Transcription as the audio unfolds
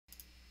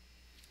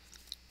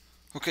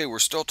Okay, we're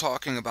still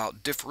talking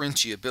about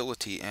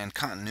differentiability and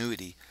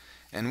continuity,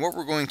 and what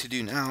we're going to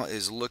do now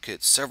is look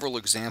at several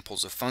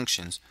examples of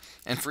functions,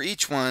 and for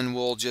each one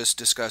we'll just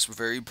discuss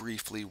very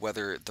briefly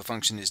whether the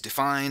function is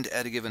defined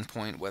at a given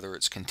point, whether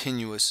it's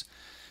continuous,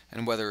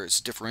 and whether it's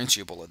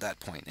differentiable at that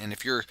point. And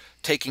if you're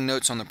taking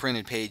notes on the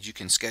printed page, you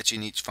can sketch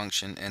in each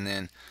function and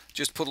then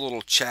just put a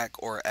little check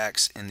or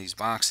X in these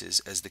boxes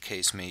as the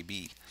case may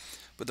be.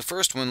 But the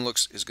first one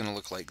is going to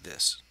look like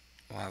this.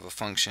 We'll have a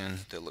function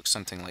that looks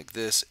something like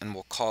this, and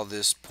we'll call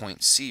this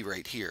point C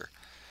right here.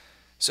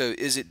 So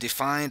is it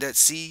defined at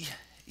C?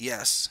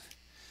 Yes.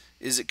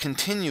 Is it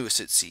continuous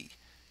at C?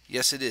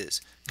 Yes, it is.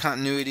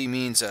 Continuity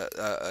means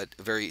a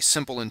very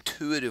simple,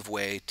 intuitive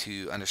way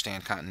to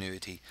understand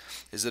continuity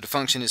is that a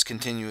function is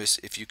continuous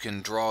if you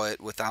can draw it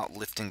without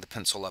lifting the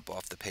pencil up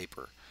off the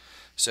paper.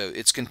 So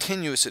it's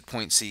continuous at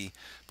point C,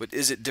 but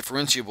is it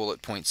differentiable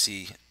at point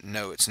C?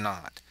 No, it's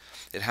not.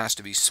 It has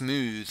to be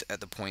smooth at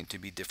the point to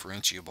be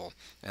differentiable,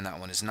 and that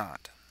one is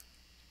not.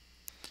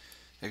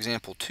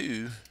 Example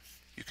 2,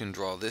 you can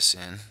draw this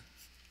in,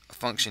 a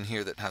function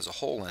here that has a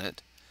hole in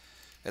it.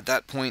 At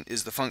that point,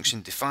 is the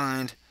function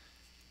defined?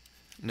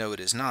 No, it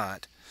is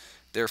not.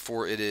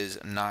 Therefore, it is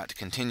not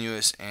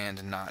continuous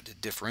and not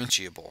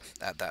differentiable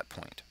at that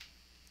point.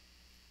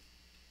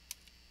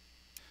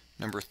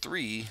 Number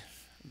 3,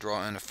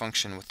 draw in a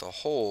function with a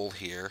hole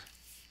here,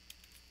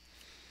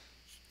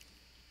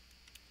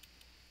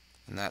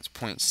 and that's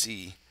point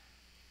C,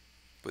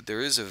 but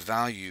there is a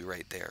value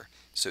right there.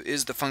 So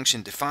is the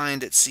function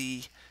defined at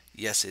C?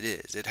 Yes, it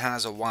is. It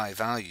has a y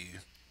value,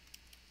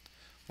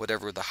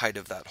 whatever the height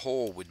of that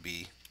hole would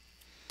be,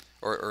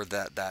 or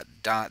that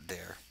dot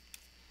there.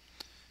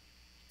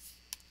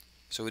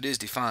 So it is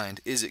defined.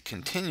 Is it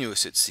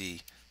continuous at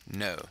C?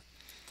 No.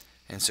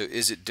 And so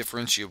is it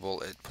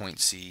differentiable at point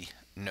C?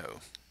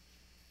 No.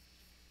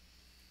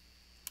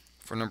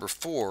 For number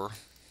 4,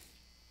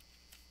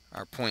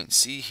 our point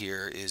C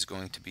here is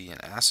going to be an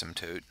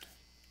asymptote,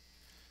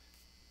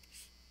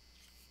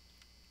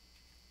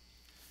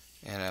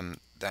 and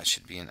that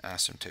should be an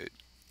asymptote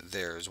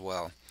there as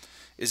well.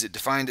 Is it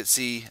defined at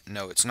C?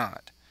 No, it's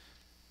not.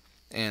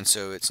 And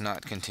so it's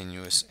not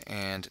continuous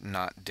and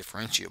not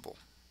differentiable.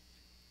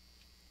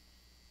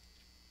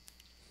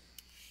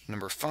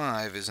 Number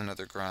 5 is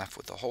another graph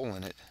with a hole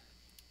in it.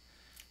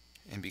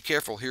 And be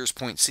careful, here's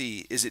point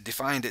C. Is it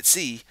defined at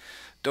C?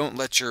 Don't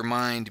let your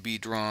mind be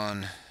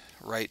drawn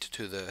right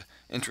to the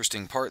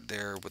interesting part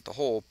there with the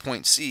hole.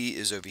 Point C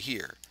is over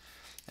here,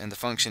 and the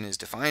function is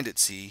defined at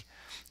C,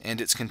 and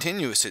it's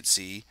continuous at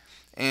C,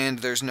 and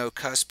there's no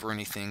cusp or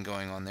anything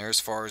going on there as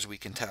far as we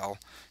can tell,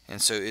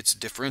 and so it's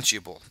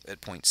differentiable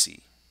at point C.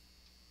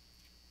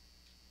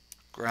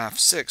 Graph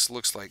 6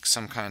 looks like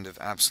some kind of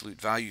absolute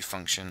value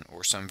function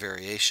or some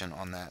variation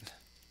on that.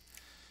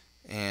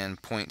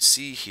 And point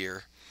C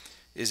here,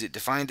 is it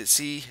defined at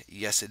C?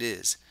 Yes, it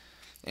is.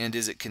 And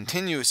is it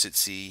continuous at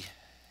C?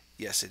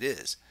 Yes, it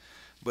is.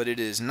 But it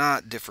is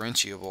not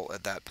differentiable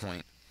at that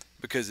point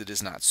because it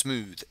is not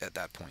smooth at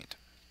that point.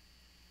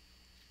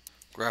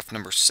 Graph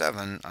number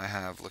 7 I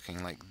have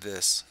looking like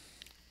this.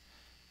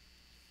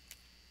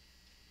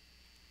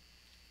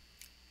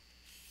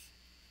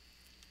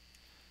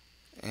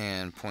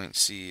 And point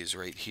C is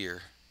right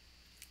here.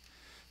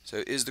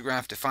 So is the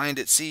graph defined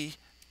at C?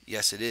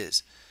 Yes, it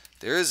is.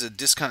 There is a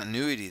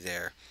discontinuity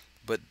there,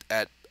 but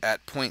at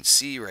point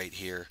C right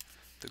here,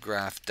 the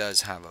graph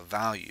does have a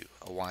value,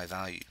 a y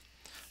value,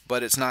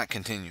 but it's not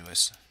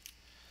continuous,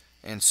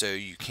 and so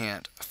you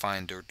can't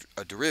find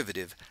a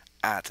derivative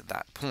at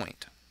that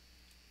point.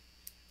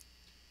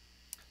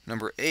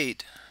 Number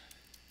 8,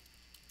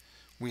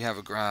 we have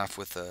a graph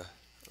with a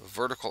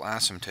vertical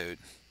asymptote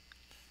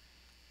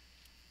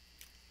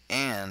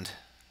and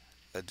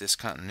a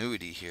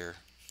discontinuity here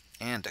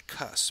and a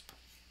cusp.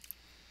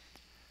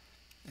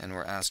 And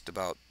we're asked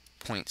about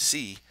point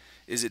C.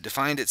 Is it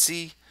defined at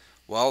C?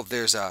 Well,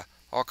 there's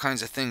all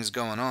kinds of things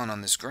going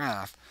on this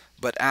graph,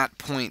 but at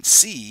point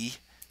C,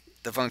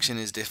 the function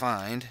is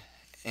defined,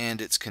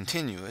 and it's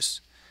continuous,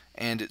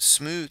 and it's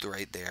smooth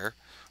right there.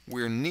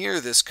 We're near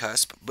this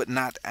cusp, but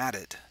not at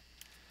it.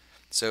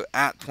 So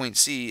at point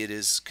C, it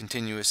is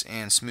continuous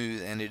and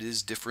smooth, and it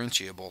is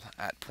differentiable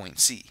at point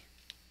C.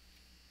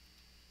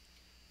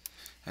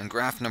 And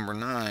graph number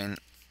 9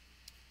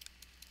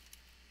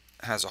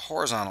 has a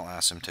horizontal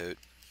asymptote,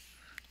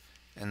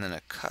 and then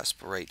a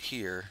cusp right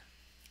here.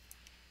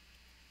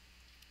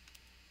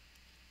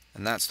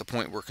 And that's the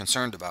point we're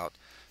concerned about.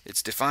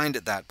 It's defined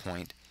at that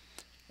point,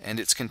 and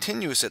it's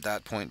continuous at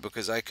that point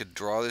because I could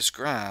draw this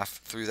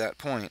graph through that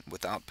point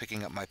without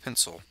picking up my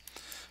pencil.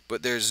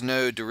 But there's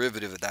no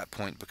derivative at that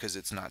point because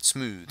it's not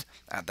smooth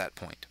at that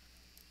point.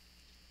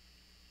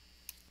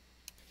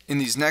 In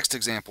these next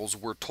examples,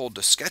 we're told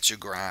to sketch a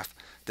graph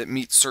that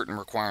meets certain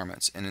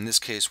requirements, and in this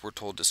case we're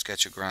told to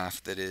sketch a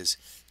graph that is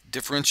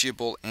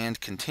differentiable and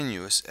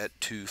continuous at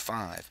 2,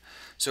 5.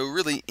 So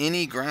really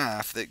any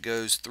graph that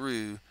goes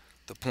through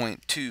the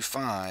point 2,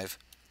 5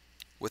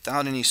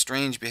 without any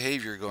strange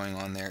behavior going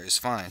on there is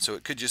fine. So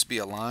it could just be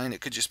a line,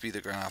 it could just be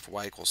the graph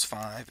y equals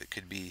 5, it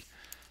could be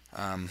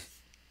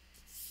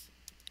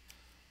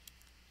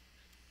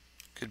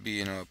Could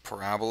be, a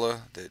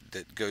parabola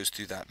that goes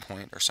through that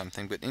point or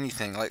something, but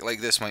anything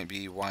like this might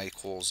be y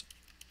equals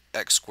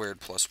x squared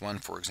plus 1,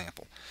 for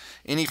example.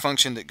 Any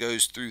function that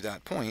goes through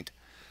that point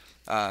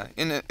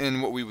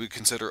in what we would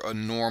consider a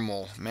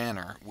normal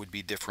manner would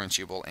be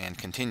differentiable and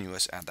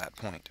continuous at that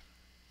point.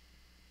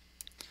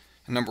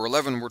 In number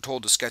 11, we're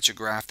told to sketch a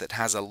graph that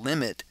has a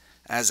limit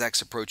as x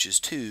approaches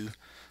 2,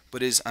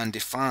 but is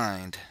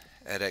undefined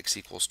at x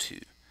equals 2.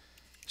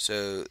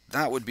 So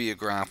that would be a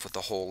graph with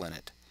a hole in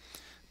it.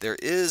 There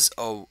is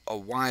a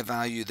y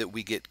value that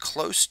we get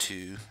close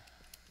to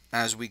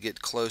as we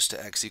get close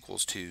to x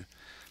equals 2,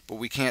 but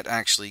we can't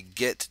actually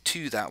get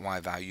to that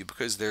y value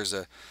because there's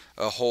a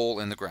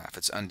hole in the graph.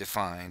 It's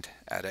undefined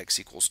at x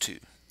equals 2.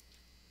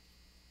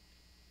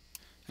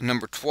 In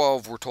number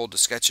 12, we're told to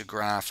sketch a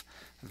graph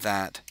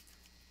that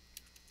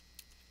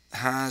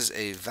has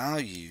a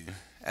value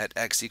at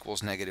x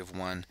equals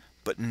 -1,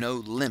 but no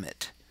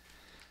limit.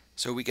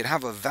 So we could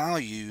have a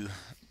value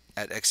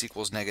at x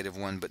equals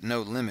 -1, but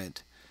no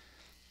limit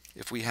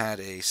if we had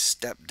a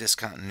step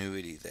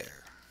discontinuity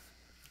there.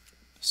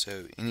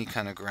 So any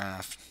kind of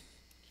graph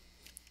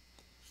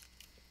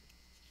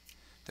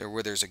there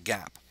where there's a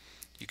gap,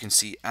 you can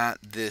see at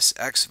this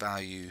x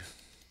value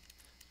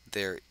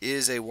there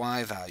is a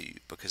y value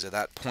because of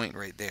that point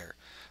right there,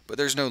 but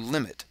there's no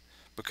limit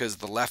because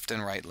the left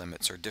and right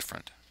limits are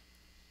different.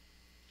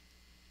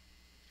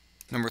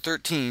 Number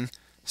 13,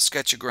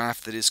 sketch a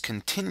graph that is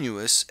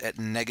continuous at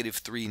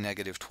 -3,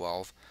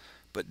 -12,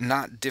 but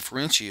not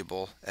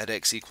differentiable at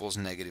x equals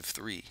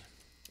 -3.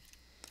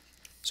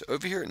 So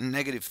over here at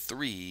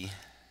 -3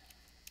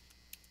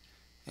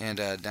 and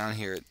down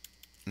here at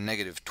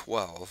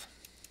 -12,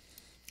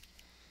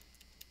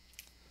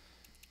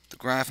 the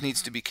graph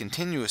needs to be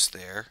continuous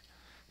there,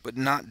 but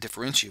not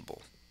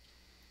differentiable.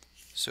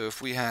 So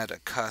if we had a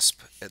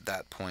cusp at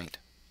that point,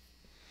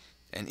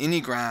 and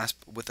any graph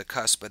with a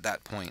cusp at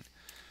that point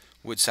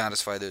would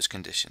satisfy those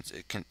conditions.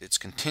 It's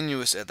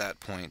continuous at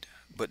that point,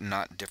 but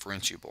not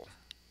differentiable,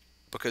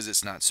 because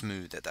it's not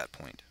smooth at that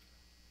point.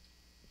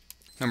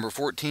 Number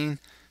 14,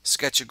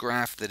 sketch a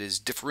graph that is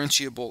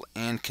differentiable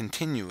and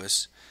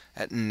continuous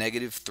at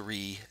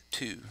 -3,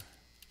 2.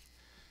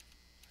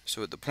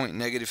 So at the point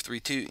 -3,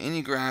 2,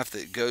 any graph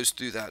that goes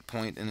through that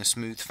point in a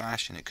smooth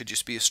fashion, it could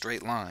just be a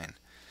straight line.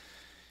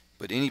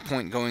 But any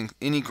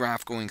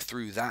graph going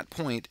through that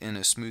point in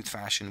a smooth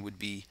fashion would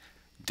be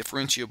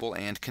differentiable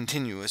and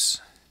continuous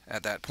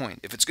at that point.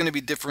 If it's going to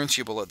be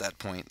differentiable at that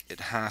point, it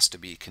has to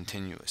be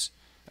continuous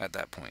at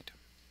that point.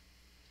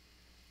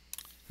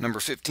 Number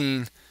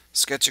 15,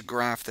 sketch a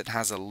graph that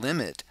has a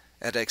limit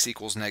at x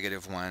equals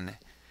 -1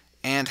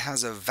 and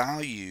has a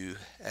value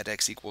at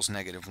x equals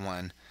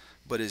 -1,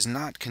 but is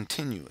not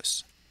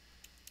continuous.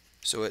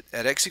 So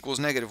at x equals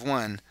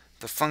 -1,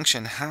 the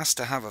function has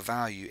to have a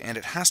value and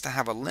it has to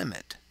have a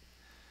limit,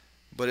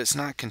 but it's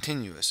not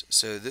continuous.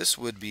 So this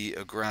would be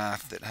a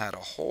graph that had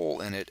a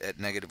hole in it at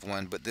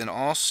 -1, but then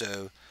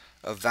also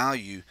a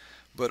value,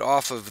 but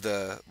off of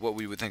what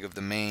we would think of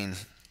the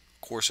main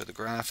course of the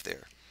graph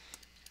there.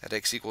 At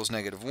x equals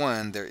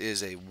 -1, there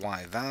is a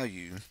y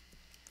value,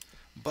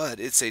 but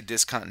it's a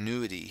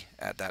discontinuity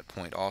at that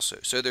point also.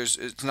 So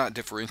it's not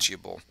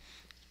differentiable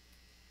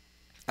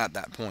at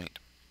that point.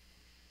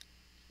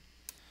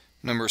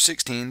 Number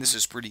 16, this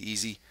is pretty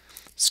easy.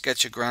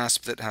 Sketch a graph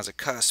that has a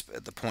cusp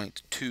at the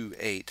point 2,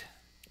 8.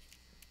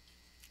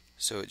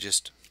 So it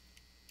just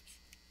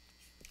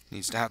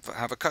needs to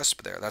have a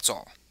cusp there, that's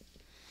all.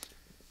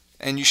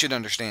 And you should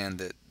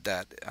understand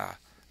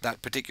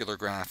that particular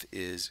graph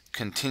is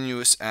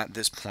continuous at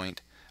this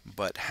point,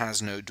 but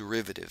has no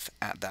derivative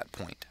at that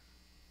point.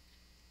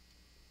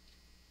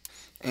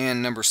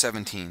 And number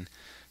 17,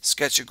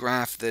 sketch a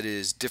graph that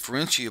is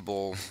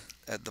differentiable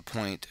at the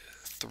point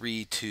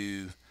 3,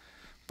 2,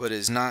 but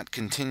is not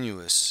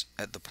continuous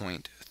at the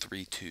point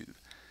 3, 2.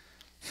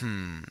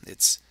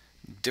 It's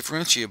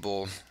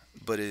differentiable,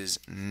 but is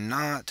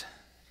not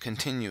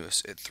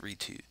continuous at 3,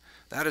 2.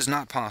 That is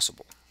not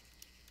possible.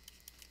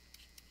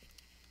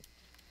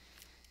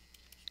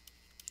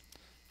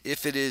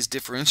 If it is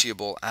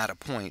differentiable at a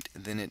point,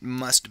 then it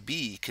must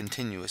be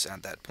continuous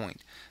at that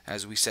point.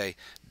 As we say,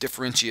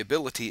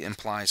 differentiability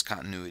implies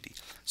continuity.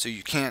 So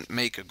you can't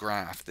make a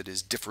graph that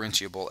is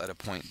differentiable at a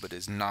point but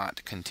is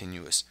not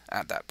continuous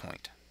at that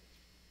point.